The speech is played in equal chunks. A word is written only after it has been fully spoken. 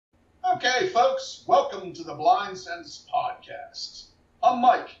Okay, folks, welcome to the Blind Sense Podcast. I'm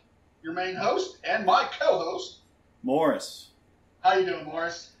Mike, your main host, and my co-host, Morris. How you doing,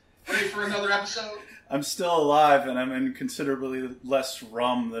 Morris? Ready for another episode? I'm still alive, and I'm in considerably less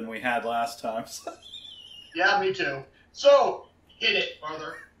rum than we had last time. Yeah, me too. So, hit it,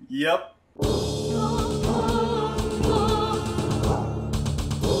 brother. Yep.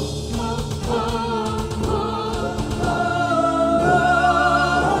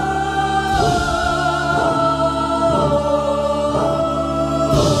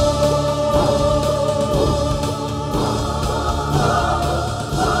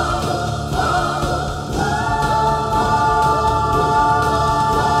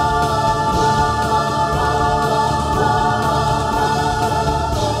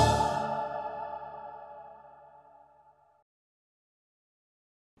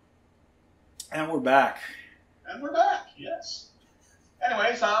 And we're back. And we're back, yes.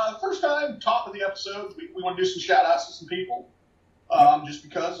 Anyways, first time, top of the episode, we want to do some shout-outs to some people. Just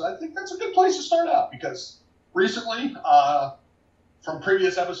because I think that's a good place to start out. Because recently, from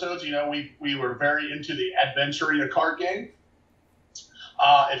previous episodes, you know, we were very into the Adventuria card game.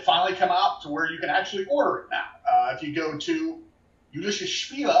 It finally came out to where you can actually order it now. If you go to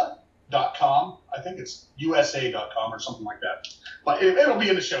ulyssesspiele.com, I think it's USA.com or something like that. But it'll be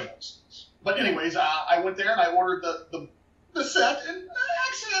in the show notes. But anyways, I went there and I ordered the set, and I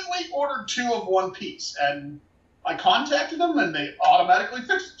accidentally ordered 2 of one piece. And I contacted them, and they automatically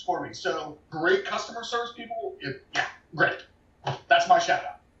fixed it for me. So, great customer service people. Yeah, great. That's my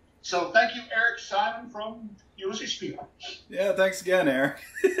shout-out. So, thank you, Eric Simon from Ulysses Spiele. Yeah, thanks again, Eric.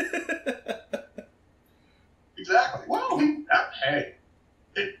 Exactly. Well, hey.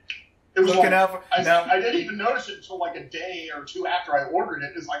 It was Looking like, out for, I didn't even notice it until like a day or 2 after I ordered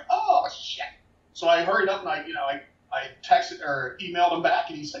it. It's like, oh, shit. So I hurried up and I texted or emailed him back,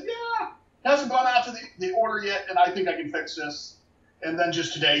 and he said, yeah, it hasn't gone out to the order yet, and I think I can fix this. And then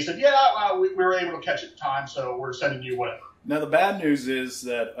just today he said, yeah, we were able to catch it in time, so we're sending you whatever. Now, the bad news is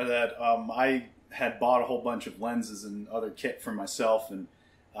that I had bought a whole bunch of lenses and other kit for myself, and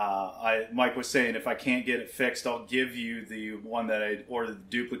Mike was saying if I can't get it fixed, I'll give you the one that I ordered the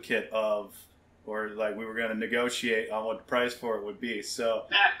duplicate of, or like we were going to negotiate on what the price for it would be. So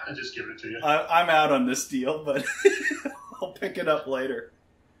I'll just give it to you. I'm out on this deal, but I'll pick it up later.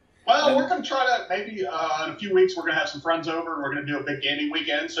 Well, we're going to try to, maybe in a few weeks, we're going to have some friends over, and we're going to do a big gaming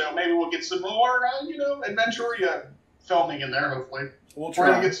weekend, so maybe we'll get some more, Adventuria filming in there, hopefully. We'll try.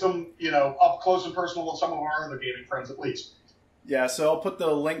 We're going to get some, up close and personal with some of our other gaming friends at least. Yeah, so I'll put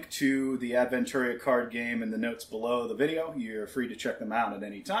the link to the Adventuria card game in the notes below the video. You're free to check them out at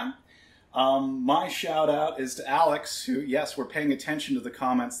any time. My shout out is to Alex, who, yes, we're paying attention to the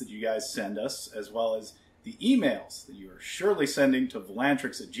comments that you guys send us, as well as the emails that you are surely sending to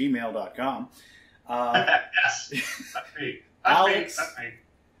volantrix@gmail.com. Yes, that's me. Alex, that's me.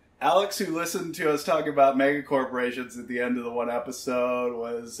 Alex, who listened to us talk about mega corporations at the end of the one episode,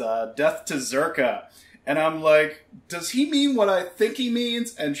 was Death to Zerka. And I'm like, does he mean what I think he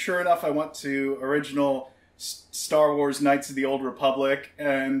means? And sure enough, I went to original Star Wars Knights of the Old Republic.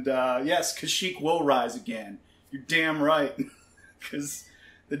 And yes, Kashyyyk will rise again. You're damn right. Because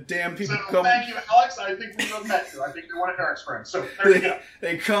the damn people come... Thank you, Alex. I think we have met you. I think you're one of Eric's friends. So there you go.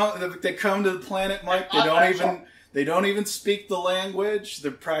 They come to the planet, Mike. They don't even speak the language.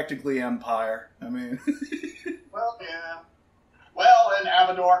 They're practically Empire. I mean... Well, yeah. Well, and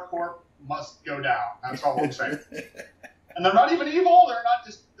Avador Corp must go down. That's all I'm saying. And they're not even evil.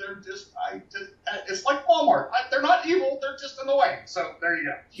 It's like Walmart. They're not evil. They're just annoying. So there you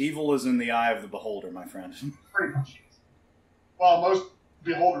go. Evil is in the eye of the beholder, my friend. Pretty much. Well, most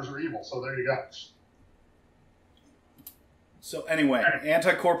beholders are evil, so there you go. So anyway,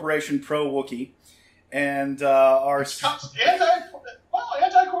 anti-corporation, pro-Wookiee. And our...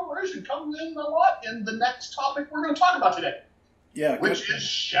 Anti-corporation comes in a lot in the next topic we're going to talk about today. Yeah, which is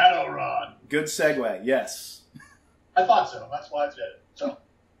Shadowrun. Good segue, yes. I thought so. That's why I said it. So,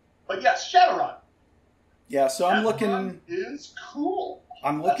 but yes, Shadowrun. Yeah, so I'm looking... Shadowrun is cool.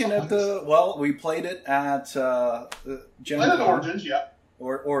 I'm looking at the... Well, we played it at... Played at Origins, yeah.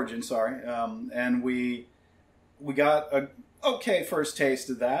 Origin, sorry. And we got a okay first taste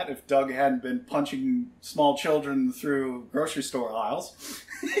of that, if Doug hadn't been punching small children through grocery store aisles.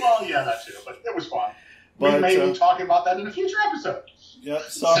 Well, yeah, that too, but it was fun. We may be talking about that in a future episode. Yep,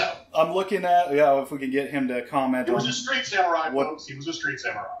 so I'm looking at, if we can get him to comment on... He was a street samurai, folks. He was a street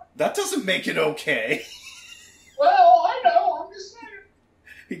samurai. That doesn't make it okay. Well, I know. I'm just saying.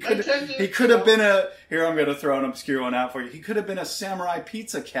 He could have been a... Here, I'm going to throw an obscure one out for you. He could have been a samurai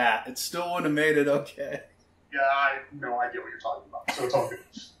pizza cat. It still wouldn't have made it okay. Yeah, I have no idea what you're talking about, so it's all good.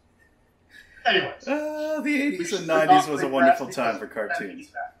 Anyways. The 80s and 90s was a wonderful time for cartoons.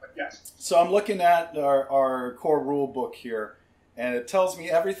 But yes. So I'm looking at our core rule book here, and it tells me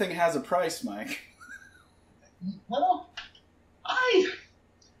everything has a price, Mike. Well,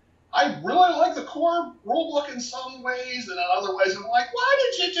 I really like the core rule book in some ways, and in other ways I'm like, why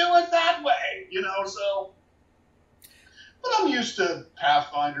did you do it that way? So... But I'm used to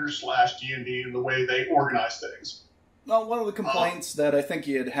Pathfinder / D&D and the way they organize things. Well, one of the complaints that I think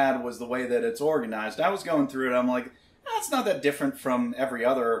you had was the way that it's organized. I was going through it, I'm like, it's not that different from every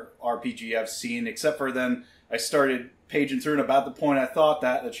other RPG I've seen, except for then I started paging through, and about the point I thought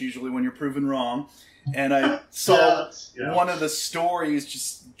that's usually when you're proven wrong. And I saw one of the stories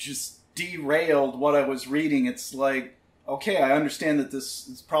just derailed what I was reading. It's like, okay, I understand that this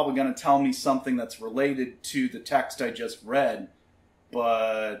is probably going to tell me something that's related to the text I just read,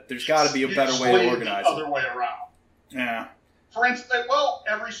 but there's got to be a better way to organize it. The other way around. Yeah. For instance,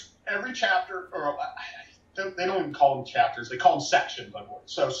 every chapter, or they don't even call them chapters, they call them sections, I believe.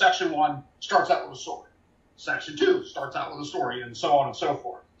 So section 1 starts out with a story. Section 2 starts out with a story, and so on and so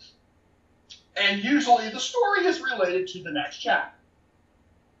forth. And usually the story is related to the next chapter.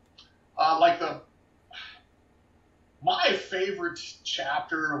 My favorite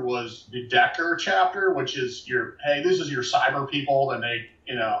chapter was the Decker chapter, which is this is your cyber people, and they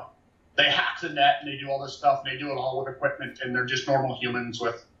hack the net and they do all this stuff, and they do it all with equipment, and they're just normal humans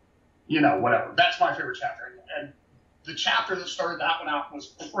with, whatever. That's my favorite chapter. And the chapter that started that one out was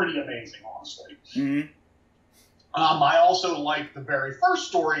pretty amazing, honestly. Mm-hmm. I also like the very first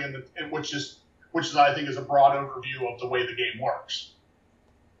story, which I think is a broad overview of the way the game works.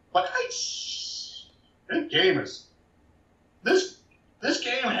 But this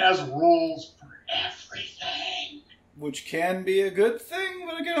game has rules for everything. Which can be a good thing,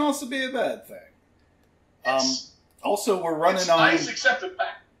 but it can also be a bad thing. Also, we're running on... It's nice, except the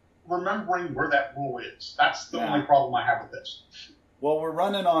fact remembering where that rule is. That's the only problem I have with this. Well, we're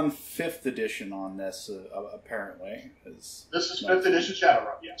running on 5th edition on this, apparently. This is 5th edition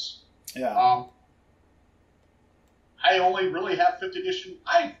Shadowrun, yes. Yeah. I only really have 5th edition.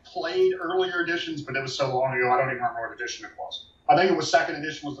 I played earlier editions, but it was so long ago, I don't even remember what edition it was. I think it was 2nd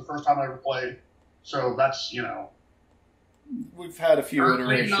edition was the first time I ever played. So that's, We've had a few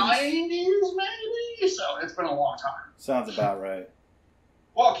iterations. 90s, maybe? So it's been a long time. Sounds about right.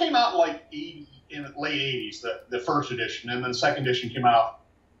 Well, it came out in the late 80s, the first edition, and then the 2nd edition came out.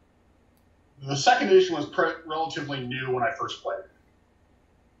 The 2nd edition was relatively new when I first played it.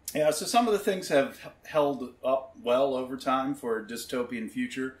 Yeah, so some of the things have held up well over time for a dystopian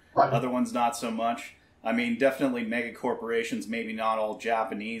future. Right. Other ones not so much. I mean, definitely mega corporations, maybe not all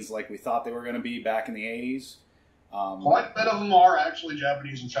Japanese like we thought they were going to be back in the 80s. Quite a bit of them are actually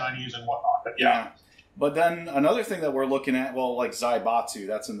Japanese and Chinese and whatnot, but yeah. But then another thing that we're looking at, well, like Zaibatsu,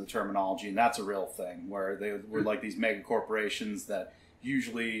 that's in the terminology, and that's a real thing, where they were like these mega corporations that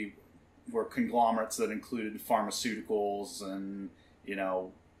usually were conglomerates that included pharmaceuticals and,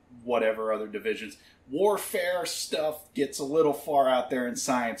 whatever other divisions. Warfare stuff gets a little far out there in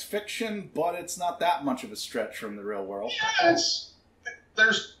science fiction, but it's not that much of a stretch from the real world. Yeah,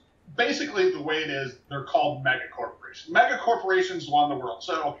 there's basically the way it is, they're called mega corporations. Mega corporations run the world.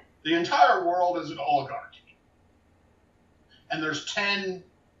 So the entire world is an oligarchy. And there's 10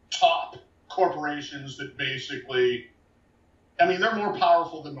 top corporations that basically, they're more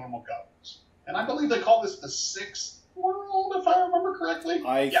powerful than normal governments. And I believe they call this the 6th world, if I remember correctly.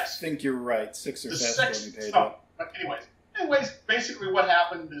 I think you're right. 6 or 7. But anyways, basically what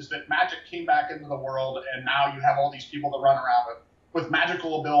happened is that magic came back into the world, and now you have all these people that run around with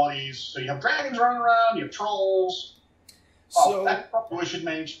magical abilities. So you have dragons running around, you have trolls. We should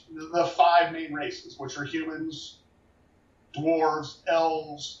mention the 5 main races, which are humans, dwarves,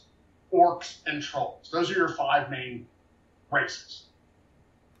 elves, orcs, and trolls. Those are your 5 main races.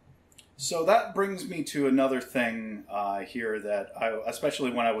 So that brings me to another thing here that especially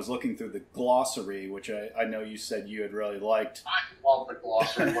when I was looking through the glossary, which I know you said you had really liked. I love the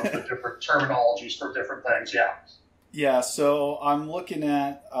glossary with the different terminologies for different things, yeah. Yeah, so I'm looking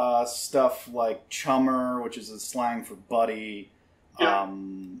at stuff like chummer, which is a slang for buddy. Yeah.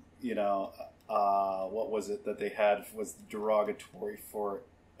 What was it that they had was derogatory for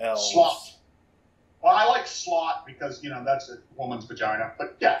elves? Slot. Well, I like slot because, that's a woman's vagina.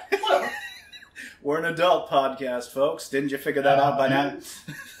 But, yeah, whatever. We're an adult podcast, folks. Didn't you figure that out by now?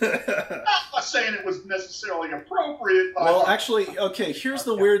 I'm not saying it was necessarily appropriate. But well, actually, okay, here's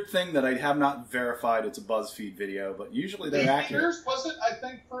the weird thing that I have not verified. It's a BuzzFeed video, but usually they're accurate. Years, was it, I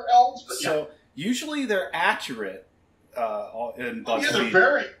think, for elves? But so, usually they're accurate in BuzzFeed. Yeah, they're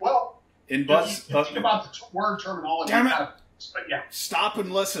very, well, in think about the word terminology. Damn it. But yeah. Stop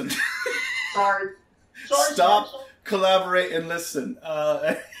and listen. Sorry. Stop, collaborate, and listen.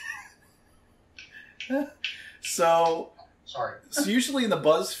 So usually in the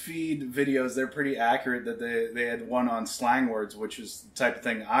BuzzFeed videos, they're pretty accurate that they had one on slang words, which is the type of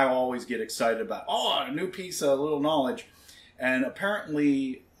thing I always get excited about. Oh, a new piece of little knowledge. And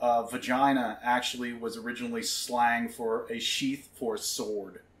apparently vagina actually was originally slang for a sheath for a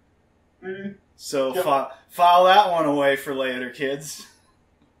sword. Mm-hmm. So file that one away for later, kids.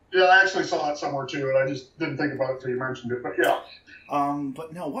 Yeah, I actually saw that somewhere too, and I just didn't think about it until you mentioned it, but yeah.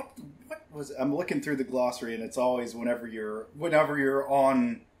 But no, what was it? I'm looking through the glossary, and it's always whenever you're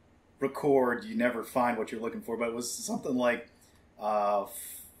on record, you never find what you're looking for. But it was something like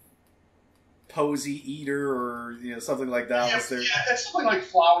posy eater, or something like that. Yeah, it's something like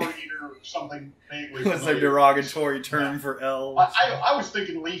flower eater or something. It was a derogatory term for elves. I was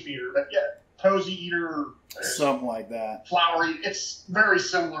thinking leaf eater, but yeah, posy eater, something like that. Flower eater. It's very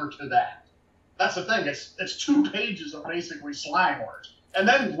similar to that. That's the thing. It's 2 pages of basically slang words, and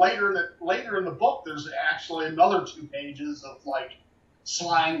then later in the book, there's actually another 2 pages of like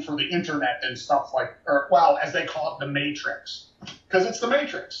slang for the internet and stuff like, or well, as they call it, the Matrix, because it's the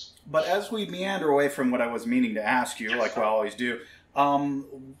Matrix. But as we meander away from what I was meaning to ask you, like we always do,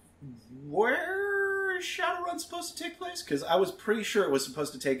 where is Shadowrun supposed to take place? Because I was pretty sure it was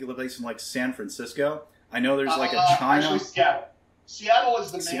supposed to take place in like San Francisco. I know there's like a China. Actually, Seattle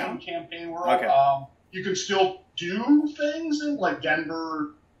is the main campaign world. Okay. You can still do things in like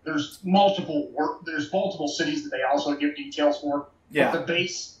Denver. There's multiple cities that they also give details for. Yeah. But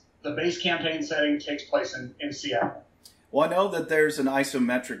the base campaign setting takes place in Seattle. Well, I know that there's an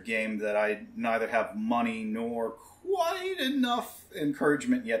isometric game that I neither have money nor quite enough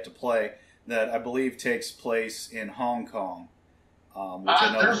encouragement yet to play that I believe takes place in Hong Kong.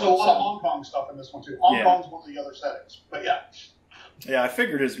 There's a lot of Hong Kong stuff in this one too. Hong Kong's one of the other settings, but yeah. Yeah, I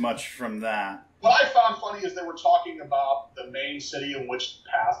figured as much from that. What I found funny is they were talking about the main city in which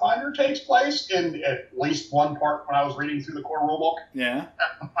Pathfinder takes place in at least one part when I was reading through the core rulebook. Yeah.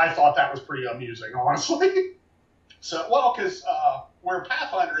 I thought that was pretty amusing, honestly. So, well, because where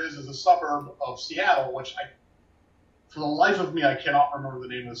Pathfinder is a suburb of Seattle, which for the life of me, I cannot remember the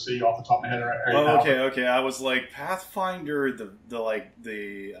name of the city off the top of my head right now. Okay. I was like, Pathfinder, the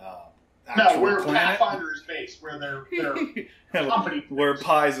where planet? Pathfinder is based, where their company, where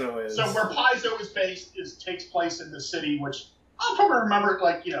Paizo is. So where Paizo is based takes place in the city, which I'll probably remember it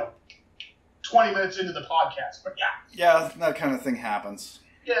 20 minutes into the podcast. But yeah, that kind of thing happens.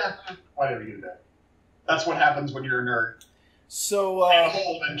 Yeah, whatever you do that. That's what happens when you're a nerd. So and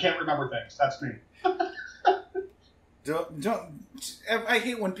old and can't remember things. That's me. I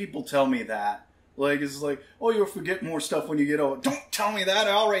hate when people tell me that. Like, it's like, oh, you'll forget more stuff when you get old. Don't tell me that.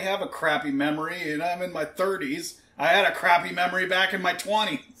 I already have a crappy memory, and I'm in my 30s. I had a crappy memory back in my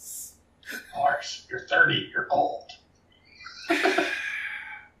 20s. Lars, you're 30. You're old.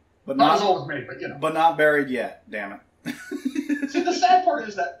 But not as old as me, but But not buried yet. Damn it. See, the sad part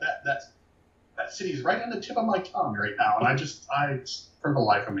is that city is right on the tip of my tongue right now, and I for the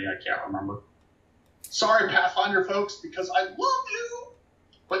life of me, I can't remember. Sorry, Pathfinder folks, because I love you.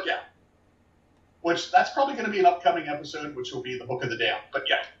 But yeah. Which, that's probably going to be an upcoming episode, which will be the Book of the Damned. But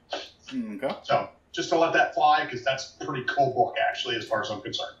yeah. Okay. So, just to let that fly, because that's a pretty cool book, actually, as far as I'm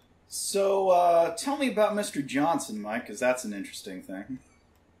concerned. So, tell me about Mr. Johnson, Mike, because that's an interesting thing.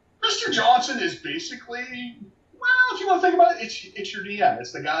 Mr. Johnson is basically, well, if you want to think about it, it's your DM.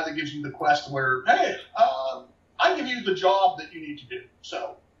 It's the guy that gives you the quest where, hey, I give you the job that you need to do.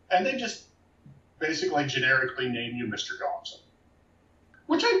 So, and they just basically generically name you Mr. Johnson.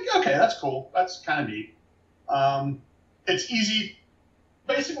 Which, okay, that's cool. That's kind of neat. It's easy.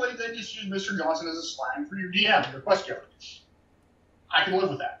 Basically, they just use Mr. Johnson as a slang for your DM, your quest giver. I can live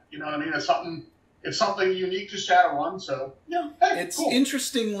with that. You know what I mean? It's something unique to Shadowrun, so, yeah, hey, it's cool.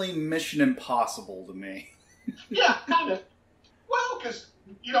 Interestingly Mission Impossible to me. Yeah, kind of. Well, because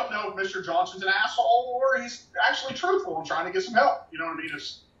you don't know if Mr. Johnson's an asshole or he's actually truthful and trying to get some help. You know what I mean?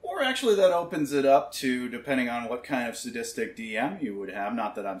 Or actually that opens it up to, depending on what kind of sadistic DM you would have,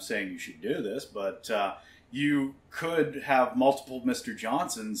 not that I'm saying you should do this, but you could have multiple Mr.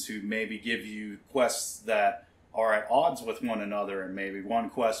 Johnsons who maybe give you quests that are at odds with one another, and maybe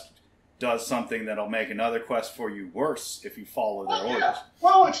one quest does something that'll make another quest for you worse if you follow their orders. Yeah.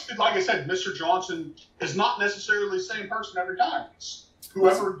 Well, it's like I said, Mr. Johnson is not necessarily the same person every time. It's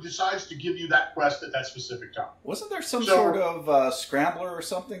whoever decides to give you that quest at that specific time. Wasn't there some sort of scrambler or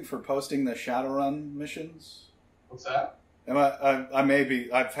something for posting the Shadowrun missions? What's that?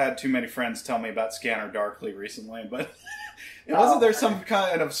 I've had too many friends tell me about Scanner Darkly recently, but wasn't there some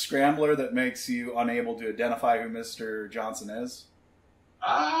kind of scrambler that makes you unable to identify who Mr. Johnson is?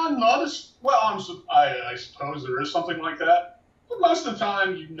 Not as well. I suppose there is something like that, but most of the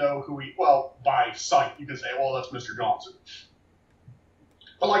time, you know who he. Well, by sight, you can say, "Well, that's Mr. Johnson."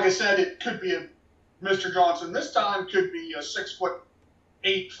 But like I said, it could be a Mr. Johnson. This time could be a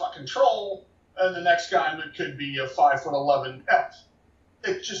 6'8" fucking troll, and the next time it could be a 5'11" elf.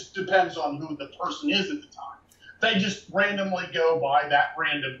 It just depends on who the person is at the time. They just randomly go by that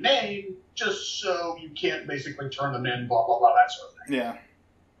random name, just so you can't basically turn them in, blah blah blah, that sort of thing. Yeah.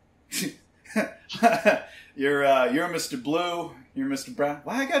 You're Mr. Blue. You're Mr. Brown.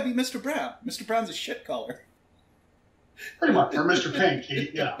 Why I gotta be Mr. Brown? Mr. Brown's a shit color. Pretty much. Or Mr. Pink,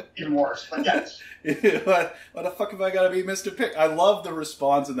 even worse. But yes. What the fuck have I got to be Mr. Pink? I love the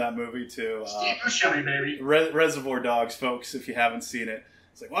response in that movie, too. Steve Buscemi, baby. Reservoir Dogs, folks, if you haven't seen it.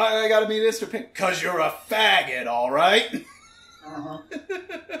 It's like, why I got to be Mr. Pink? Because you're a faggot, all right? Not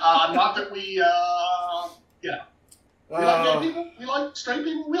that we like gay people, we like straight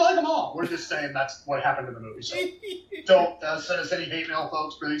people, we like them all. We're just saying that's what happened in the movie. So don't send us any hate mail,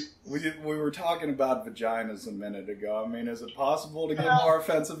 folks, please. We were talking about vaginas a minute ago. I mean, is it possible to get more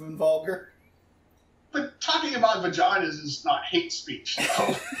offensive and vulgar? But talking about vaginas is not hate speech,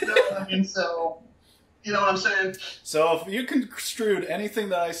 though. You know what I mean? So, you know what I'm saying? So if you construed anything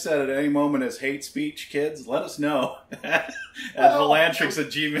that I said at any moment as hate speech, kids, let us know at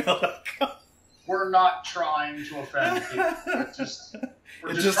Valantrix@gmail.com. We're not trying to offend people.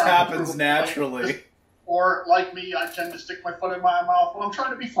 It just happens naturally. Or, like me, I tend to stick my foot in my mouth when I'm trying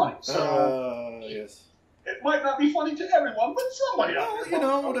to be funny. So, yes. It might not be funny to everyone, but somebody out there. You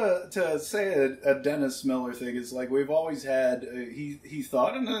know, to say a Dennis Miller thing is like we've always had, he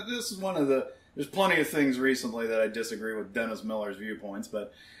thought, and this is one of the, there's plenty of things recently that I disagree with Dennis Miller's viewpoints,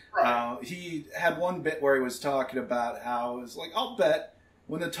 but he had one bit where he was talking about how it was like, I'll bet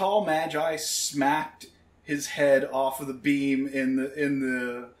when the tall magi smacked his head off of the beam in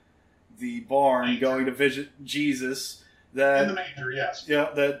the barn going to visit Jesus, that in the manger, yes,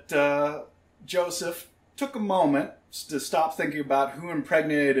 that Joseph took a moment to stop thinking about who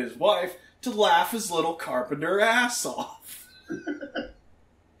impregnated his wife to laugh his little carpenter ass off.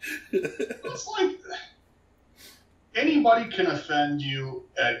 It's like anybody can offend you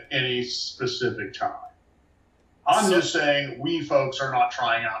at any specific time. I'm just saying we folks are not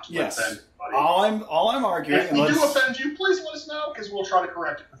trying out to offend anybody. All I'm arguing. If we do offend you, please let us know because we'll try to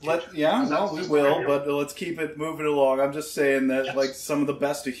correct it. We will, but let's keep it moving along. I'm just saying that like some of the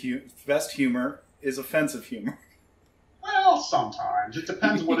best humor is offensive humor. Well, sometimes it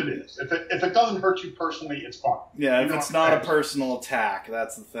depends what it is. If it doesn't hurt you personally, it's fun. Yeah, if it's not a personal attack,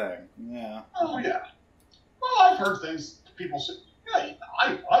 that's the thing. Yeah. Oh yeah. Well, I've heard things people say. Hey,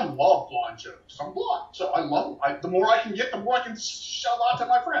 I love blonde jokes. I'm blonde, so I love them. The more I can get, the more I can shove out to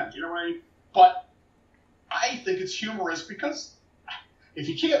my friends. You know what I mean? But I think it's humorous because if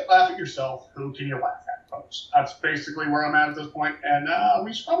you can't laugh at yourself, who can you laugh at, folks? That's basically where I'm at this point, and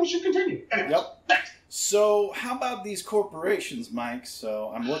we probably should continue. Anyways, next. So, how about these corporations, Mike?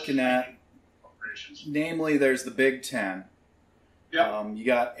 So, I'm looking at corporations. Namely, there's the Big Ten. Yep. You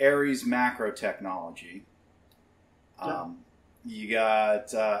got Ares Macro Technology. You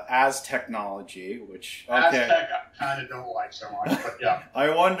got As Technology, which Aztec I kind of don't like so much, but yeah.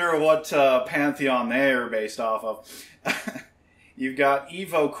 I wonder what pantheon they are based off of. You've got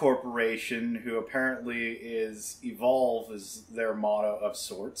Evo Corporation, who apparently is Evolve is their motto of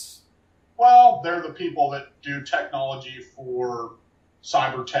sorts. Well, they're the people that do technology for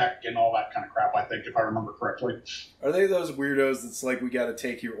cyber tech and all that kind of crap, I think, if I remember correctly. Are they those weirdos that's like, we got to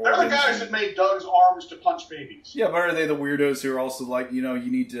take your organs? They're the guys that made Doug's arms to punch babies. Yeah, but are they the weirdos who are also like, you know,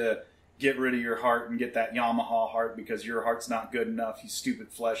 you need to get rid of your heart and get that Yamaha heart because your heart's not good enough, you stupid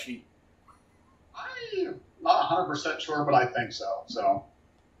fleshy? I'm not 100% sure, but I think so. So,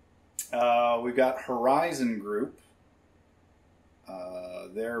 we've got Horizon Group.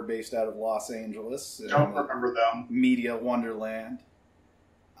 They're based out of Los Angeles. Don't remember them. Media Wonderland.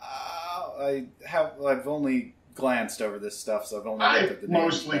 I've only glanced over this stuff, so I've only looked at the names.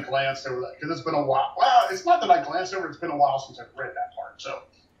 Mostly glanced over that because it's been a while. Well, it's not that I glanced over; it's been a while since I've read that part. So,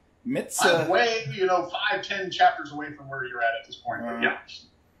 I'm way 5-10 chapters away from where you're at this point. But yeah.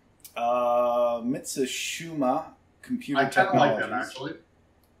 Mitsushima Computer Technologies. I kind of like them actually.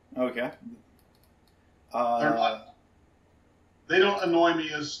 Okay. They're not. They don't annoy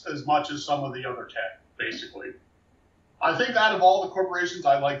me as much as some of the other tech, basically. I think out of all the corporations,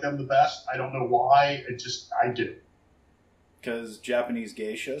 I like them the best. I don't know why. I do. Because Japanese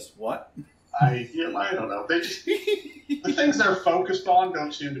geishas? What? I don't know. They just the things they're focused on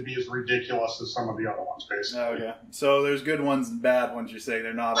don't seem to be as ridiculous as some of the other ones, basically. Okay. So there's good ones and bad ones. You're saying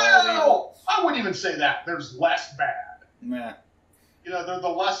they're not all evil. I wouldn't even say that. There's less bad. Yeah. they're the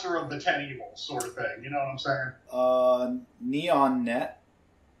lesser of the 10 evils sort of thing. You know what I'm saying? Neon Net,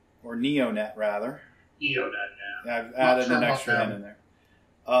 or Neonet rather. Neonet, yeah. I've added an extra hint in there.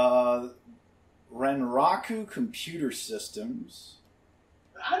 Renraku Computer Systems.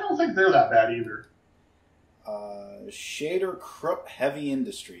 I don't think they're that bad either. Shader Krupp Heavy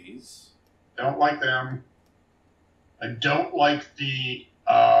Industries. Don't like them. I don't like the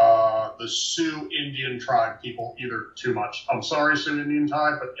Sioux Indian tribe people either too much. I'm sorry, Sioux Indian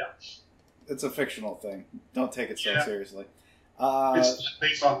tribe, but yeah. It's a fictional thing. Don't take it so seriously. It's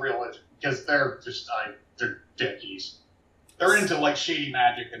based on real legend, because they're just, they're dickies. They're into, like, shady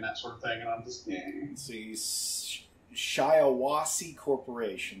magic and that sort of thing, and I'm just, Let's see. Shiawassee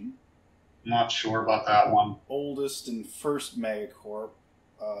Corporation. Not sure about that one. Oldest and first megacorp.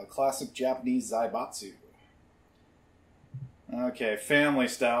 Classic Japanese Zaibatsu. Okay, family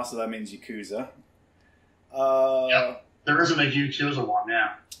style, so that means Yakuza. Yep. There isn't a Yakuza one,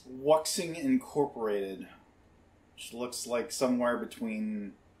 yeah. Wuxing Incorporated. Which looks like somewhere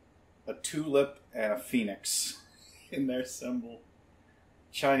between a tulip and a phoenix in their symbol.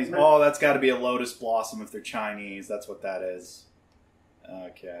 Chinese. Oh, that's got to be a lotus blossom if they're Chinese. That's what that is.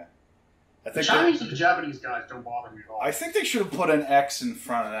 Okay. I think the Chinese and the Japanese guys don't bother me at all. I think they should have put an X in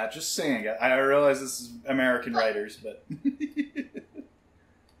front of that. Just saying it. I realize this is American writers, but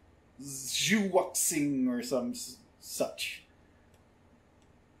Zhuwaxing or some such.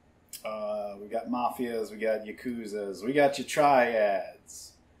 We got mafias, we got yakuzas, we got your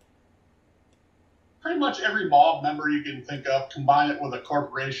triads. Pretty much every mob member you can think of, combine it with a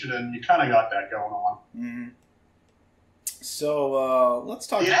corporation, and you kind of got that going on. Mm-hmm. So, let's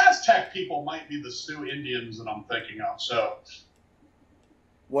talk... The Aztec people might be the Sioux Indians that I'm thinking of, so...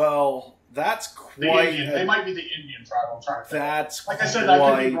 Well, that's quite... They might be the Indian tribe I'm trying to think That's of. Like I said, quite,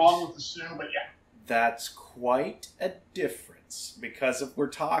 I could be wrong with the Sioux, but yeah. That's quite a difference. Because if we're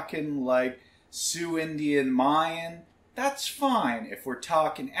talking, like, Sioux Indian Mayan, that's fine. If we're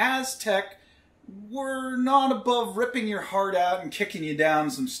talking Aztec, we're not above ripping your heart out and kicking you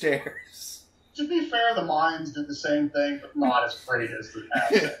down some stairs. To be fair, the Mayans did the same thing, but not as great as the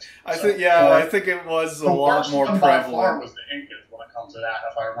Aztecs. I think it was a lot more prevalent. By far was the Incas when it comes to that,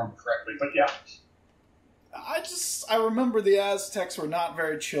 if I remember correctly. But yeah, I remember the Aztecs were not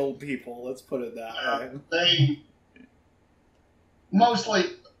very chill people. Let's put it that way.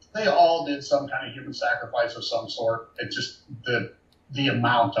 They all did some kind of human sacrifice of some sort. It just the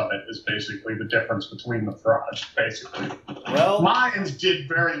amount of it is basically the difference between the tribes, basically. Well, Mayans did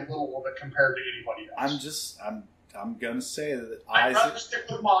very little of it compared to anybody else. I'm gonna say that I'd rather stick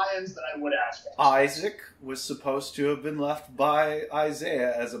with Mayans than I would Aztecs. Isaac was supposed to have been left by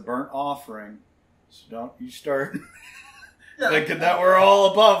Isaiah as a burnt offering. So don't you start thinking that we're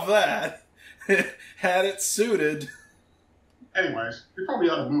all above that. Had it suited. Anyways, we probably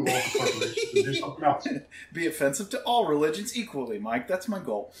ought to move off the corporations and do something else. Be offensive to all religions equally, Mike. That's my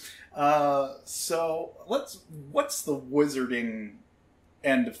goal. So what's the wizarding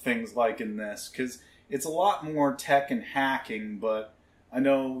end of things like in this? Because it's a lot more tech and hacking, but I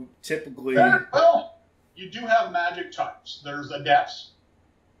know typically... Well, you do have magic types. There's adepts,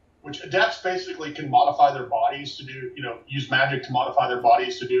 which adepts basically can modify their bodies to do, use magic to modify their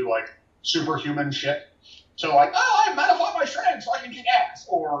bodies to do, like, superhuman shit. So, like, I modify my strength so I can kick ass,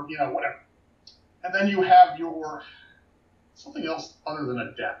 or, whatever. And then you have your, something else other than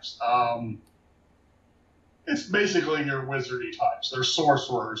adepts. It's basically your wizardy types. There's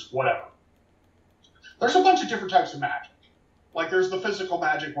sorcerers, whatever. There's a bunch of different types of magic. Like, there's the physical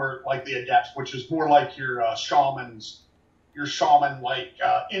magic where, like, the adepts, which is more like your shamans, your shaman-like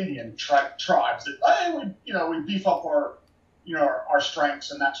Indian tribes that, hey, we beef up our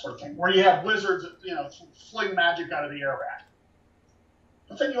strengths and that sort of thing. Where you have wizards that, fling magic out of the air at.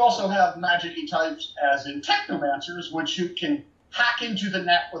 But then you also have magic-y types as in technomancers, which you can hack into the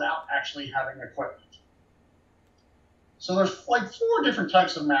net without actually having equipment. So there's like 4 different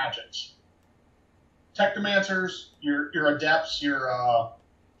types of magics. Technomancers, your adepts, your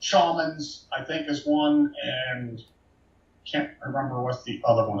shamans, I think is one, and can't remember what the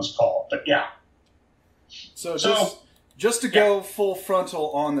other one is called, but yeah. So just to go full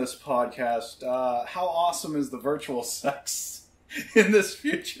frontal on this podcast, how awesome is the virtual sex in this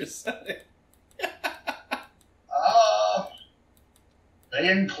future setting? They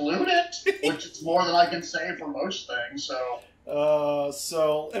include it, which is more than I can say for most things.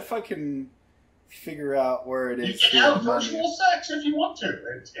 So if I can figure out where it is, you can have virtual sex if you want to.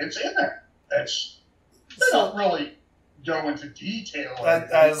 It's in there. They don't really go into detail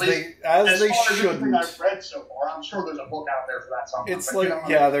as they shouldn't. I've read so far. I'm sure there's a book out there for that somewhere. It's like,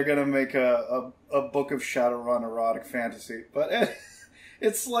 they're gonna make a book of Shadowrun erotic fantasy, but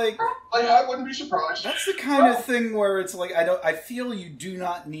It's like I wouldn't be surprised. That's the kind of thing where it's like I feel you do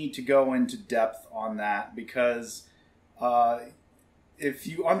not need to go into depth on that because if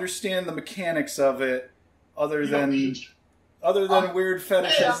you understand the mechanics of it, other than weird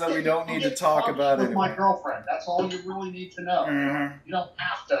fetishes that we don't need to talk about with my girlfriend. That's all you really need to know. Mm-hmm. You don't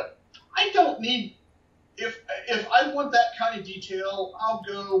have to. I don't need. If I want that kind of detail, I'll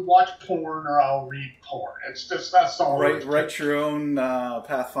go watch porn or I'll read porn. It's just that's all. Write your own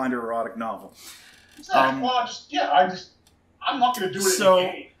Pathfinder erotic novel. Exactly. I'm not going to do it in a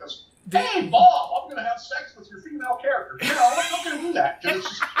game. Hey, Bob, I'm going to have sex with your female character. I'm not going to do that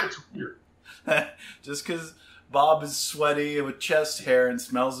because it's weird. Just because Bob is sweaty with chest hair and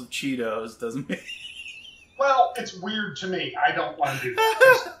smells of Cheetos doesn't mean. Well, it's weird to me. I don't want to do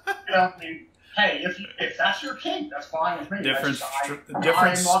that. I mean. Hey, if that's your kink, that's fine with me. Different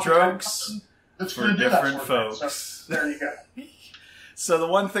strokes for different folks. So, there you go. So the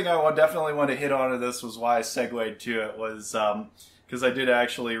one thing I definitely want to hit on of this was why I segued to it was because I did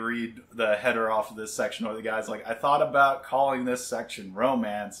actually read the header off of this section where the guy's like, I thought about calling this section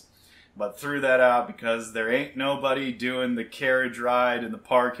romance, but threw that out because there ain't nobody doing the carriage ride in the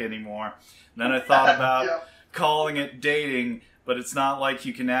park anymore. And then I thought about calling it dating, but it's not like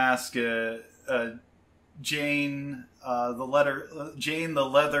you can ask Jane, the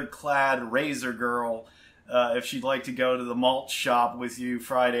leather-clad razor girl, if she'd like to go to the malt shop with you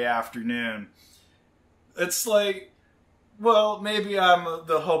Friday afternoon. It's like, well, maybe I'm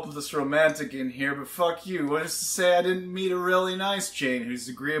the hopeless romantic in here, but fuck you. What is to say I didn't meet a really nice Jane who's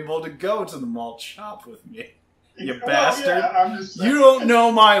agreeable to go to the malt shop with me? You bastard. Yeah, you don't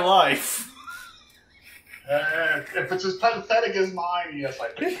know my life. If it's as pathetic as mine, yes,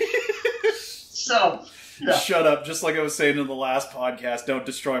 I do. So, yeah. Shut up. Just like I was saying in the last podcast, don't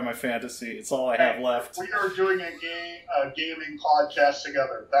destroy my fantasy. It's all I have left. We are doing a gaming podcast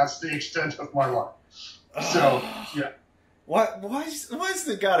together. That's the extent of my life. So, yeah. Why's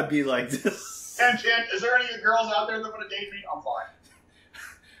it got to be like this? And is there any girls out there that want to date me? I'm fine.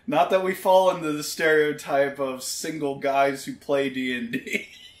 Not that we fall into the stereotype of single guys who play D&D.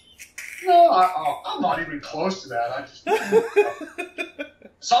 No, I'm not even close to that.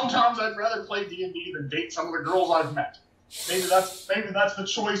 Sometimes I'd rather play D&D than date some of the girls I've met. Maybe that's the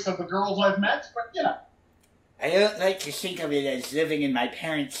choice of the girls I've met, but you know. I don't like to think of it as living in my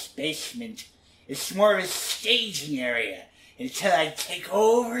parents' basement. It's more of a staging area until I take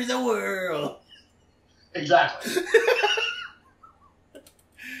over the world. Exactly.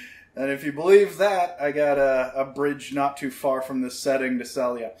 And if you believe that, I got a bridge not too far from this setting to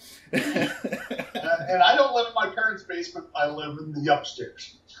sell you. And I don't live in my parents' basement. I live in the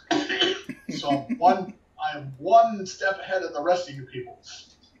upstairs. So I am one step ahead of the rest of you people.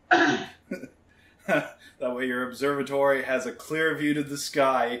 That way your observatory has a clear view to the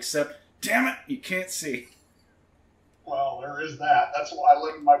sky, except, damn it, you can't see. Well, there is that. That's why I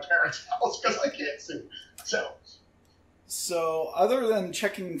live in my parents' house, because I can't see. So, other than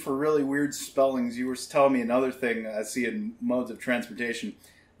checking for really weird spellings, you were telling me another thing I see in modes of transportation,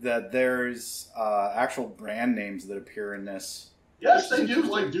 that there's actual brand names that appear in this. Yes, they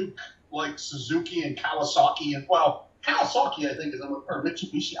do. Like Suzuki and Kawasaki, and well, Kawasaki I think is or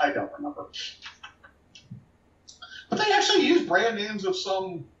Mitsubishi. I don't remember. But they actually use brand names of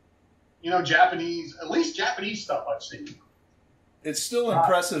some, Japanese, at least Japanese stuff I've seen. It's still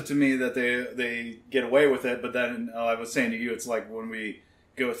impressive to me that they get away with it, but then I was saying to you, it's like when we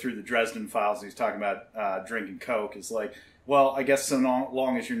go through the Dresden Files, he's talking about drinking Coke. It's like, well, I guess so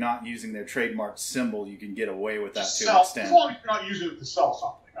long as you're not using their trademark symbol, you can get away with that to an extent. As long as you're not using it to sell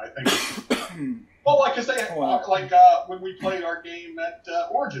something, I think. Well, like I say, when we played our game at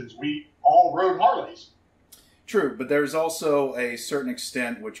Origins, we all rode Harleys. True, but there's also a certain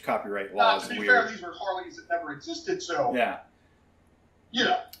extent which copyright law is weird. To be fair, these were Harleys that never existed, so... Yeah. I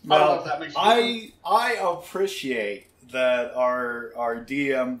don't know if that makes sense. I appreciate that our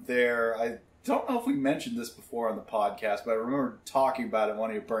DM there, I don't know if we mentioned this before on the podcast, but I remember talking about it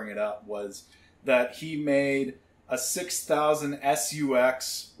when he bring it up, was that he made a 6000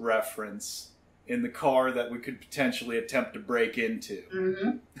 SUX reference in the car that we could potentially attempt to break into.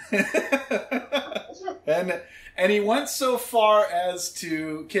 Mm-hmm. And he went so far as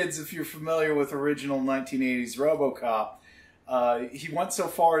to, kids, if you're familiar with original 1980s RoboCop, he went so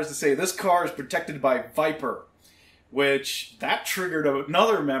far as to say, this car is protected by Viper, which that triggered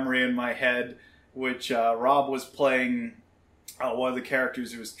another memory in my head, which Rob was playing one of the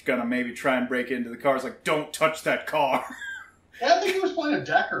characters who was going to maybe try and break into the car. It's like, don't touch that car. Yeah, I think he was playing a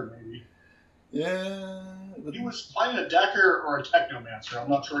Decker, maybe. Yeah. He was playing a Decker or a Technomancer. I'm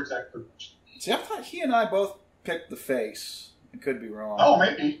not sure exactly which. See, I thought he and I both picked the face, I could be wrong. Oh,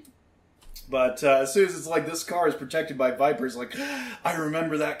 maybe. But as soon as it's like, this car is protected by vipers, like, I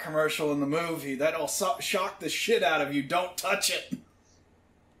remember that commercial in the movie. That'll shock the shit out of you. Don't touch it.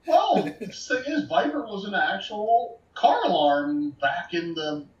 Well, the thing is, Viper was an actual car alarm back in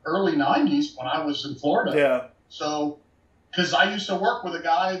the early 90s when I was in Florida. Yeah. So, because I used to work with a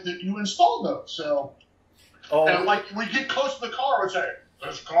guy that you installed those. So, and like, we get close to the car and say,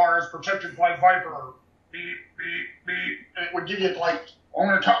 this car is protected by Viper. Beep, beep, beep. And it would give you, like, I'm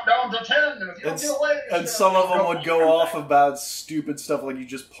going to count down to 10, and if you don't get away... And some of them would go off about stupid stuff, like you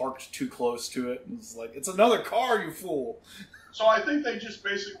just parked too close to it. And it's like, it's another car, you fool. So I think they just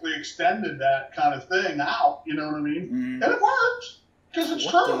basically extended that kind of thing out, you know what I mean? Mm. And it worked, because it's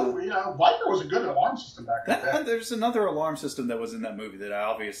true. You know, Viper was a good alarm system back then. There's another alarm system that was in that movie that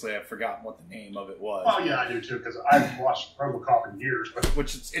I've forgotten what the name of it was. Oh, yeah, I do too, because I haven't watched RoboCop in years. But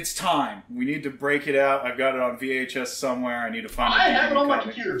which, it's time. We need to break it out. I've got it on VHS somewhere. I need to find it. I have it on my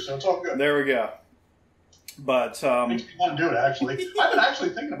computer, so it's all good. There we go. But, makes me want to do it, actually. I've been actually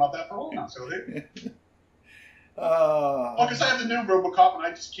thinking about that for a while now, so well, because I have the new RoboCop, and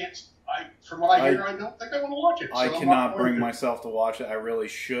I just can't. From what I hear, I don't think I want to watch it. So I cannot bring myself to watch it. I really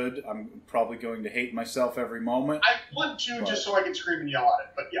should. I'm probably going to hate myself every moment. I want to, just so I can scream and yell at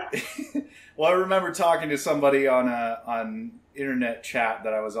it. But yeah. Well, I remember talking to somebody on internet chat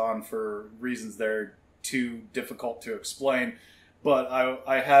that I was on for reasons that are too difficult to explain. But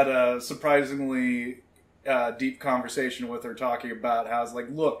I had a surprisingly deep conversation with her talking about how I was like,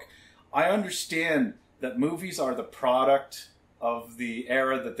 look, I understand that movies are the product of the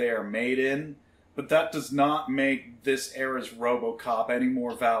era that they are made in, but that does not make this era's RoboCop any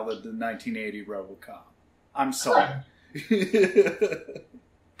more valid than 1980 RoboCop. I'm sorry. If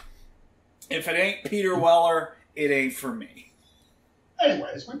it ain't Peter Weller, it ain't for me.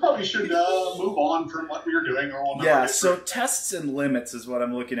 Anyways, we probably should move on from what we were doing. Yeah, so tests and limits is what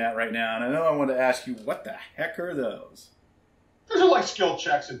I'm looking at right now, and I know I want to ask you, what the heck are those? Those are like skill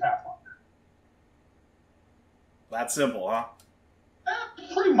checks in Pathfinder. That's simple, huh?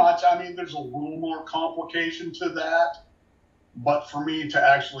 Pretty much. I mean, there's a little more complication to that, but for me to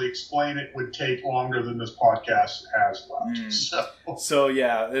actually explain it would take longer than this podcast has left. So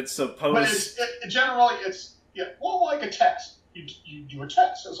yeah, it's supposed... But generally, it's like a test. You do a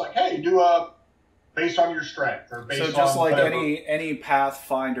test. It's like, hey, do a based on your strength or based on... So just like whatever. any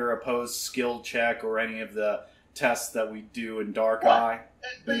Pathfinder opposed skill check or any of the tests that we do in Dark Right. Eye.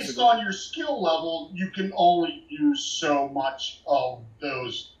 Based on your skill level, you can only use so much of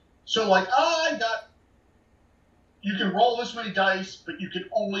those. So, like, you can roll this many dice, but you can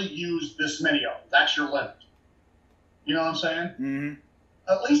only use this many of them. That's your limit. You know what I'm saying? Mm-hmm.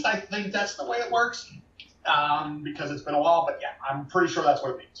 At least I think that's the way it works, because it's been a while, but yeah, I'm pretty sure that's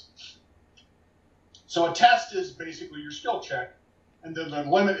what it means. So a test is basically your skill check, and then the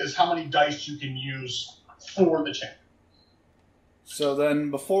limit is how many dice you can use for the check. So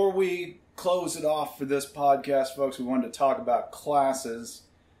then, before we close it off for this podcast, folks, we wanted to talk about classes.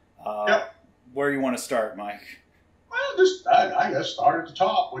 Yep. Where do you want to start, Mike? Well, I guess start at the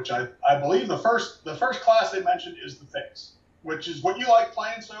top, which I believe the first class they mentioned is the face, which is what you like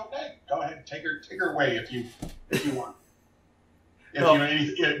playing. So okay, go ahead, take her away if you want. Do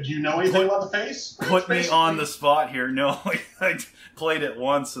you know anything about the face? Put me on the spot here. No, I played it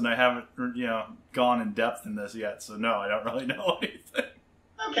once and I haven't, gone in depth in this yet. So no, I don't really know anything.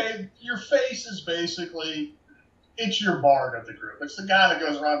 Okay, your face is basically, it's your bard of the group. It's the guy that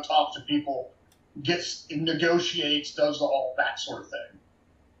goes around, talks to people, negotiates, does all that sort of thing.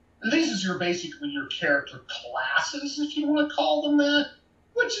 And these is basically your character classes, if you want to call them that,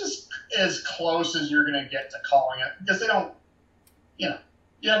 which is as close as you're going to get to calling it, because they don't.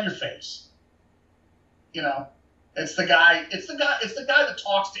 You have your face. It's the guy that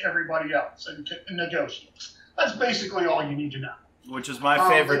talks to everybody else and negotiates. That's basically all you need to know. Which is my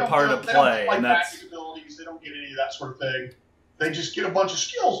favorite part of play, and that's abilities. They don't get any of that sort of thing. They just get a bunch of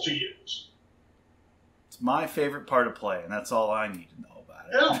skills to use. It's my favorite part of play, and that's all I need to know about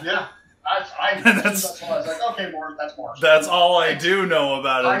it. Yeah. That's why I was like, okay, that's more. That's all I do know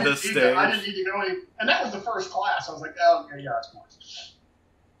about it at this stage. I didn't need to know any, and that was the first class. I was like, oh, okay, yeah, that's more.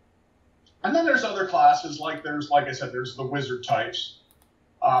 And then there's other classes, like I said, there's the wizard types.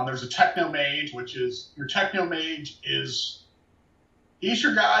 There's a techno mage, which is your techno mage is he's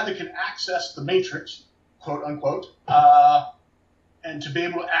your guy that can access the matrix, quote unquote, and to be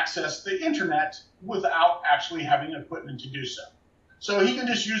able to access the internet without actually having equipment to do so. So he can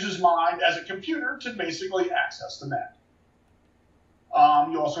just use his mind as a computer to basically access the net.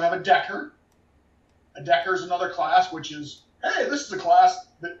 You also have a decker. A decker is another class, which is, hey, this is a class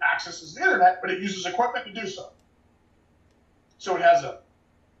that accesses the internet, but it uses equipment to do so. So it has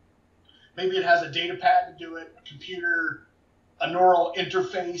maybe it has a data pad to do it, a computer, a neural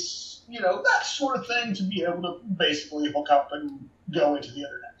interface, that sort of thing to be able to basically hook up and go into the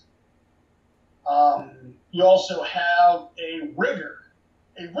internet. You also have a rigger.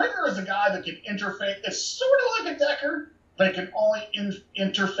 A rigger is a guy that can interface. It's sort of like a decker, but it can only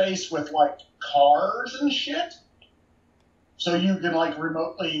interface with like cars and shit. So you can like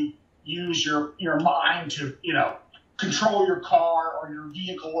remotely use your mind to control your car or your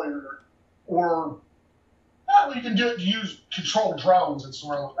vehicle or you can do it to control drones and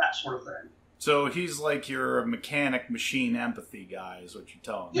that sort of thing. So he's like your mechanic machine empathy guy, is what you're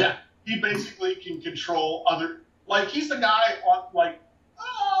telling me. Yeah, he basically can control like he's the guy on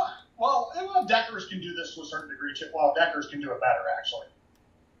deckers can do this to a certain degree too. Well, deckers can do it better actually,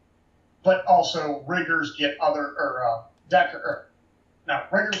 but also riggers get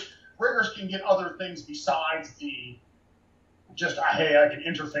riggers can get other things besides the just hey, I can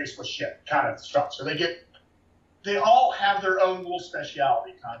interface with shit kind of stuff. So they all have their own little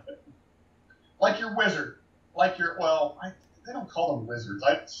speciality kind of thing. Like your wizard, they don't call them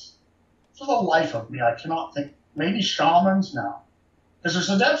wizards. For the life of me, I cannot think. Maybe shamans? No. Because there's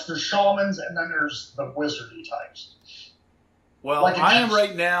adepts, there's shamans, and then there's the wizardy types. Well, I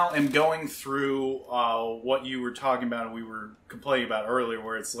am going through what you were talking about and we were complaining about earlier,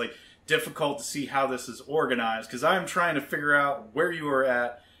 where it's like difficult to see how this is organized, because I'm trying to figure out where you were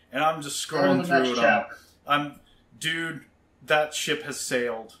at, and I'm just scrolling through it. Dude, that ship has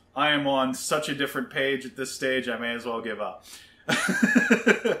sailed. I am on such a different page at this stage, I may as well give up.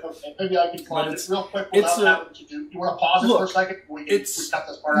 Okay, maybe I can find it real quick without having to do. You want to pause it for a second? We cut this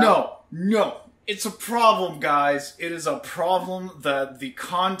part out. No. It's a problem, guys. It is a problem that the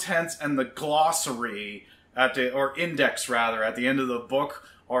contents and the glossary or index rather, at the end of the book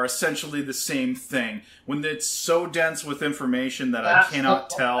are essentially the same thing. When it's so dense with information that I cannot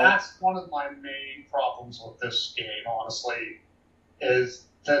tell. That's one of my main problems with this game, honestly, is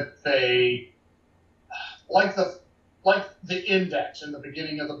that they like the index in the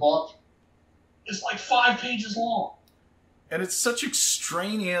beginning of the book is like 5 pages long. And it's such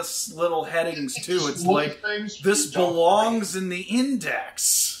extraneous little headings, too. It's like, this belongs in the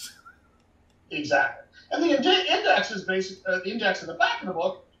index. Exactly. And the index is the index in the back of the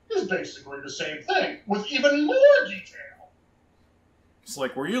book is basically the same thing, with even more detail. It's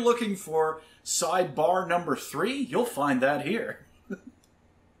like, were you looking for sidebar number 3? You'll find that here.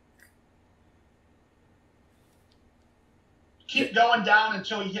 Keep going down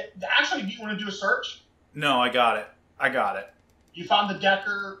until you get... Actually, do you want to do a search? No, I got it. You found the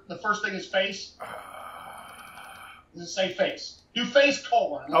decker. The first thing is face. Does it say face? Do face :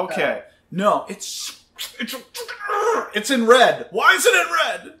 Okay. No, it's in red. Why is it in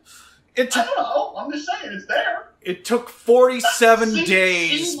red? I don't know. I'm just saying it's there. It took 47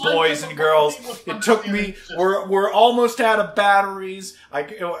 days, boys and girls. It took me. We're almost out of batteries.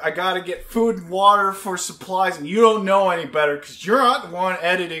 I got to get food and water for supplies, and you don't know any better because you're not the one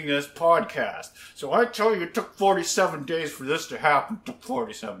editing this podcast. So I tell you, it took 47 days for this to happen. It took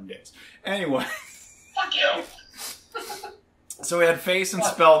 47 days. Anyway. Fuck you. So we had face and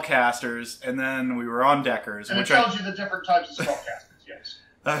spellcasters, and then we were on deckers. And it tells you the different types of spellcasters. Yes.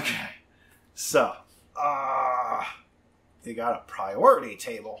 Okay. So. They got a priority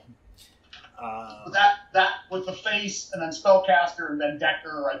table. That with the face, and then spellcaster, and then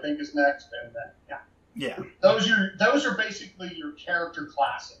decker, I think is next, and then yeah. Those are basically your character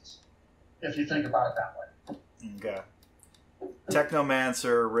classes, if you think about it that way. Okay.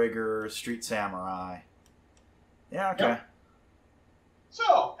 Technomancer, rigger, street samurai. Yeah. Okay. Yep.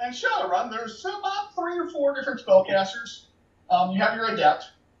 So, in Shadowrun, there's about 3 or 4 different spellcasters. You have your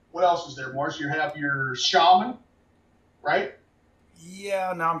adept. What else is there, Morris? You have your shaman, right?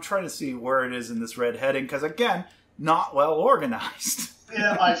 Yeah, now I'm trying to see where it is in this red heading, because, again, not well organized.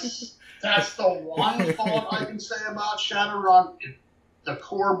 Yeah, that's the one thought I can say about Shadowrun. The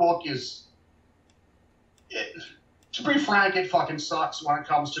core book is... to be frank, it fucking sucks when it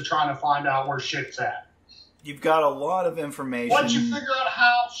comes to trying to find out where shit's at. You've got a lot of information. Once you figure out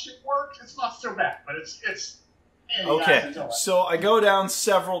how shit works, it's not so bad, but it's okay, so I go down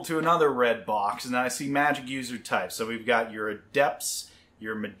several to another red box, and I see magic user types. So we've got your adepts,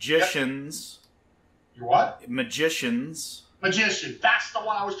 your magicians. Yep. Your what? Magicians. Magician. That's the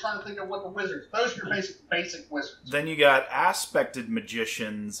one I was trying to think of with the wizards. Those are your basic wizards. Then you got aspected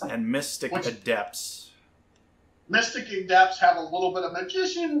magicians and mystic adepts. Mystic adepts have a little bit of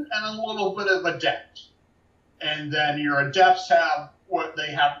magician and a little bit of adept. And then your adepts have what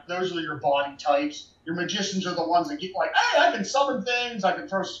they have. Those are your body types. Your magicians are the ones that get like, hey, I can summon things, I can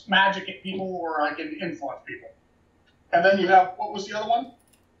throw magic at people, or I can influence people. And then you have, what was the other one?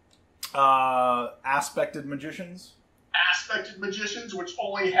 Aspected magicians. Aspected magicians, which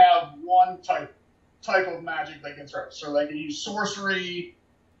only have one type of magic they can throw. So they can use sorcery,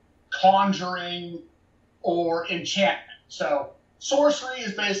 conjuring, or enchantment. So sorcery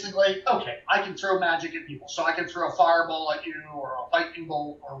is basically, okay, I can throw magic at people. So I can throw a fireball at you, or a lightning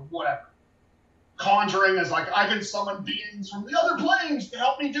bolt, or whatever. Conjuring is like, I can summon beings from the other planes to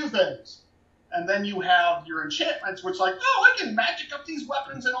help me do things. And then you have your enchantments, which like, oh, I can magic up these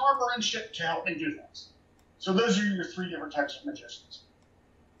weapons and armor and shit to help me do things. So those are your 3 different types of magicians.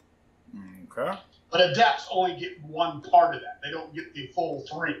 Okay. But adepts only get one part of that. They don't get the full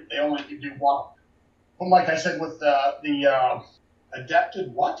 3. They only can do one. But like I said with the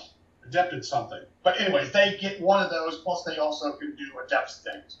adepted what? Adepted something. But anyways, they get one of those, plus they also can do adept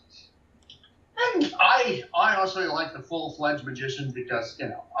things. And I honestly like the full-fledged magician because, you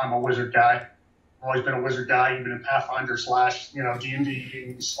know, I'm a wizard guy. I've always been a wizard guy, even in Pathfinder /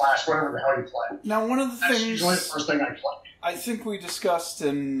 D&D / whatever the hell you play. Now, one of the That's things... usually the first thing I play. I think we discussed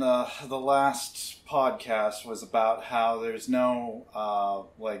in the last podcast was about how there's no,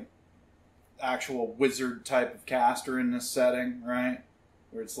 actual wizard type of caster in this setting, right?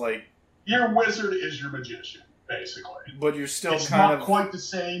 Where it's like... Your wizard is your magician, basically. But you're still it's kind of... It's not quite the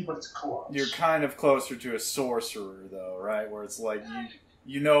same, but it's close. You're kind of closer to a sorcerer, though, right? Where it's like,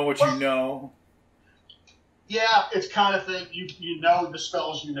 you know what you know. Yeah, it's kind of thing. You know the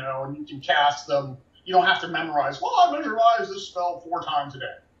spells you know, and you can cast them. You don't have to memorize, well, I memorize this spell 4 times a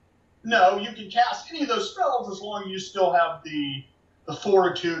day. No, you can cast any of those spells as long as you still have the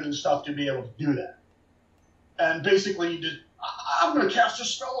fortitude and stuff to be able to do that. And basically, I'm going to cast a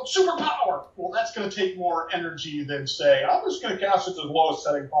spell with superpower. Well, that's going to take more energy than, say, I'm just going to cast it to the lowest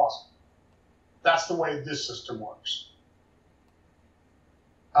setting possible. That's the way this system works.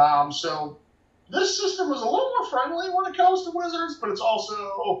 So this system is a little more friendly when it comes to wizards, but it's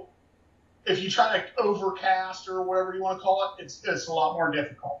also... If you try to overcast or whatever you want to call it, it's a lot more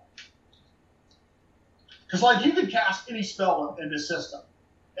difficult. Because, like, you can cast any spell in this system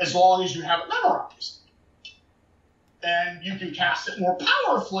as long as you have it memorized. And you can cast it more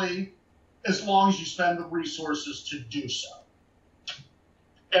powerfully as long as you spend the resources to do so.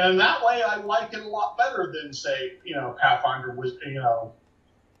 And in that way, I like it a lot better than, say, Pathfinder with,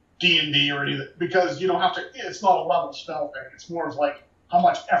 D&D or anything. Because you don't have to, it's not a level spell thing. It's more of like, how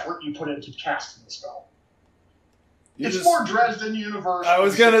much effort you put into casting the spell. It's more Dresden Universe. I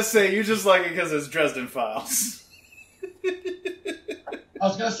was going to say, you just like it because it's Dresden Files. I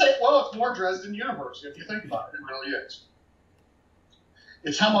was going to say, well, it's more Dresden Universe, if you think about it. It really is.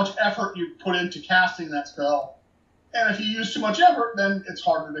 It's how much effort you put into casting that spell. And if you use too much effort, then it's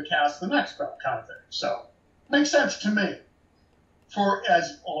harder to cast the next spell kind of thing. So, makes sense to me.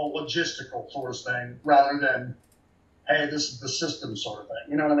 As a logistical sort of thing, rather than... hey, this is the system sort of thing.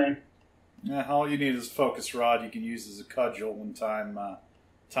 You know what I mean? Yeah, all you need is a focus rod you can use as a cudgel when time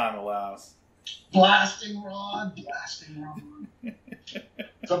allows. Blasting rod.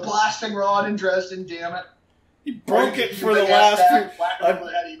 It's a blasting rod in Dresden, damn it. He broke it for the last few...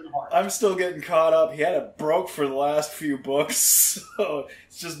 I'm still getting caught up. He had it broke for the last few books, so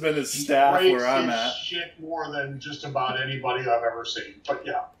it's just been his staff where I'm at. Shit more than just about anybody I've ever seen. But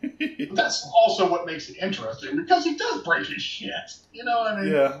yeah. But that's also what makes it interesting, because he does break his shit. You know what I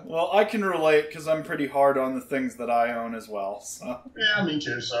mean? Yeah, well, I can relate, because I'm pretty hard on the things that I own as well, so... Yeah, me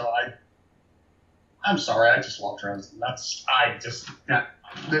too, so I'm sorry, I just love Dresden.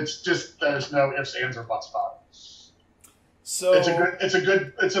 It's just, there's no ifs, ands, or buts about it. So it's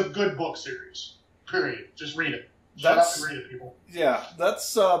a good book series. Period. Just read it. Shut up and read it, people. Yeah,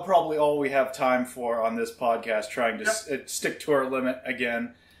 that's probably all we have time for on this podcast. Trying to stick to our limit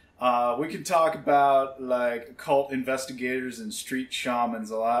again. We can talk about like occult investigators and street shamans,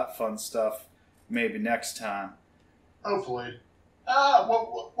 a lot of fun stuff. Maybe next time. Hopefully,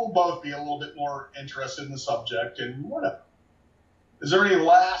 we'll both be a little bit more interested in the subject and whatever. Is there any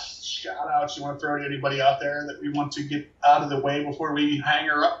last shout-outs you want to throw to anybody out there that we want to get out of the way before we hang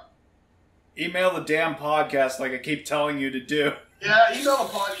her up? Email the damn podcast like I keep telling you to do. Yeah, email the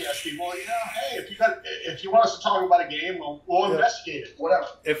podcast people. Hey, if you want us to talk about a game, we'll investigate it. Whatever.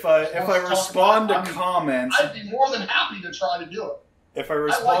 If I respond to comments, I'd be more than happy to try to do it. If I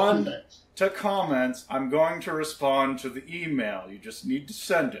respond to comments, I'm going to respond to the email. You just need to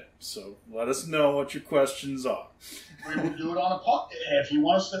send it. So let us know what your questions are. We will do it on a podcast. If you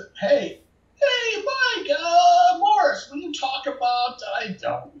want us to, hey, Mike, Morris, will you talk about, I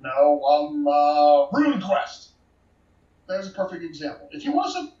don't know, Rune Quest? There's a perfect example. If you want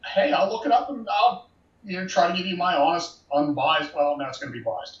us to, hey, I'll look it up and I'll try to give you my honest, unbiased, well, now it's going to be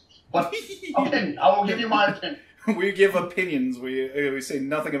biased, but opinion. I will give you my opinion. We give opinions. We say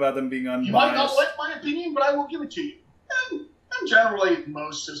nothing about them being unbiased. You might not like my opinion, but I will give it to you. And generally,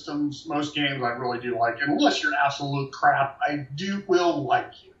 most systems, most games I really do like. Unless you're absolute crap, I will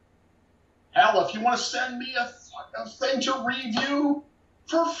like you. Hell, if you want to send me a thing to review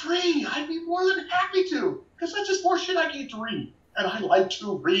for free, I'd be more than happy to. Because that's just more shit I get to read. And I like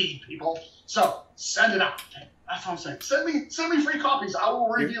to read, people. So, send it out. That's what I'm saying. Send me free copies. I will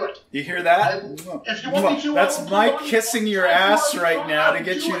review it. You hear that? If you want me to, that's Mike kissing your ass right now to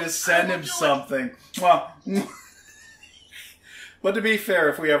get you to send him something. Well, but to be fair,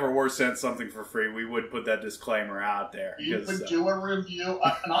 if we ever were sent something for free, we would put that disclaimer out there. You could do a review,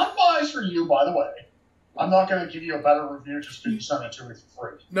 and I'm biased for you, by the way. I'm not going to give you a better review just because you sent it to me for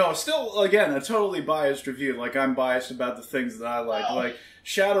free. No, still, again, a totally biased review. Like, I'm biased about the things that I like. Like,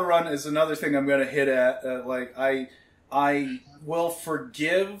 Shadowrun is another thing I'm going to hit at. I will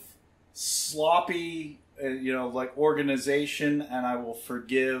forgive sloppy, organization, and I will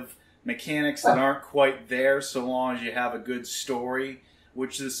forgive mechanics that aren't quite there so long as you have a good story,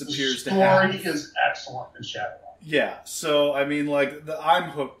 which this appears to have. The story is excellent in Shadowrun. Yeah, so, I mean,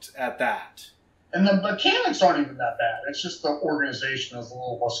 I'm hooked at that. And the mechanics aren't even that bad. It's just the organization is a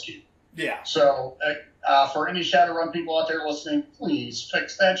little skewed. Yeah. So, for any Shadowrun people out there listening, please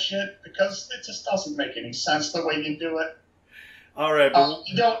fix that shit because it just doesn't make any sense the way you do it. All right.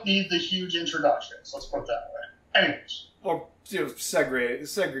 You don't need the huge introductions. Let's put it that way. Anyways. Or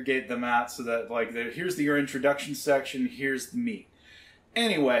segregate them out so that, here's your introduction section, here's the meat.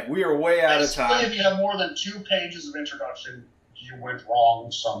 Anyway, we are way out of time. If you have more than 2 pages of introduction, you went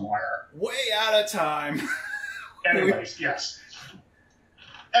wrong somewhere. Way out of time. Anyways, yes.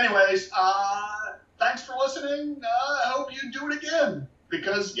 Anyways, thanks for listening. I hope you do it again.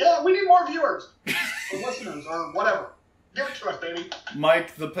 Because, we need more viewers. Or listeners, or whatever. Give it to us, baby.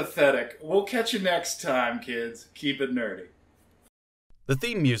 Mike the Pathetic. We'll catch you next time, kids. Keep it nerdy. The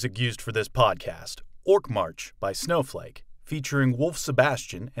theme music used for this podcast, Orc March by Snowflake, featuring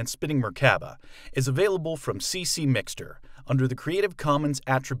wolfsebastian and spinningmerkaba, is available from CC Mixter under the Creative Commons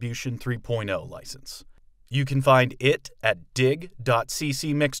Attribution 3.0 license. You can find it at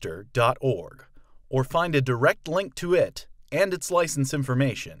dig.ccmixter.org or find a direct link to it and its license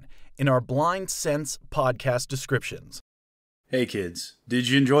information in our Blind Sense podcast descriptions. Hey kids, did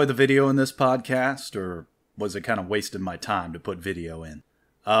you enjoy the video in this podcast, or was it kind of wasting my time to put video in?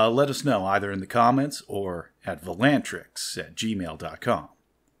 Let us know either in the comments or at valantrix@gmail.com.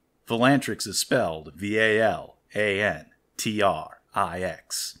 Valantrix is spelled VALANTRIX.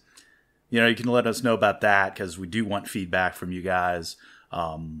 You can let us know about that because we do want feedback from you guys.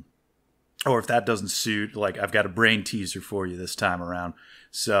 Or if that doesn't suit, I've got a brain teaser for you this time around.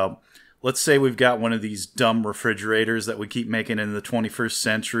 So let's say we've got one of these dumb refrigerators that we keep making in the 21st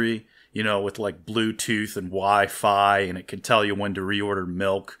century, with Bluetooth and Wi-Fi, and it can tell you when to reorder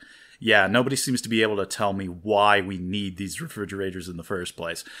milk. Yeah, nobody seems to be able to tell me why we need these refrigerators in the first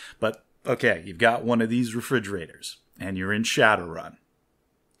place. But, okay, you've got one of these refrigerators, and you're in Shadowrun.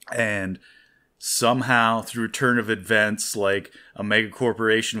 And somehow, through a turn of events, a mega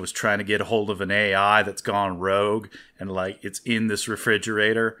corporation was trying to get a hold of an AI that's gone rogue, and, it's in this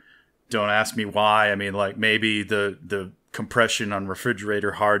refrigerator. Don't ask me why. I mean, maybe the compression on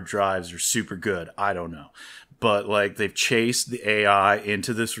refrigerator hard drives are super good. I don't know. But, they've chased the AI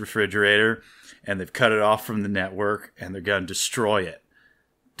into this refrigerator, and they've cut it off from the network, and they're going to destroy it.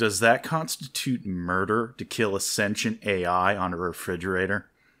 Does that constitute murder to kill a sentient AI on a refrigerator?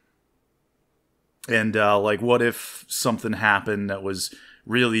 And, what if something happened that was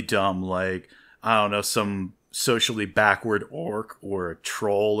really dumb, I don't know, some socially backward orc or a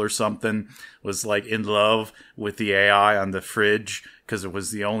troll or something was in love with the AI on the fridge because it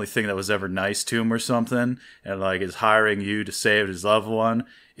was the only thing that was ever nice to him or something, and is hiring you to save his loved one.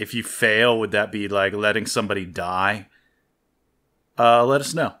 If you fail, would that be letting somebody die? Let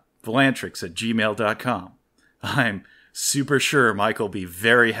us know. Valantrix@gmail.com. I'm super sure Mike will be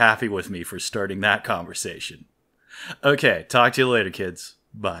very happy with me for starting that conversation. Okay, talk to you later, kids.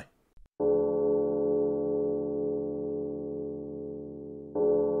 Bye.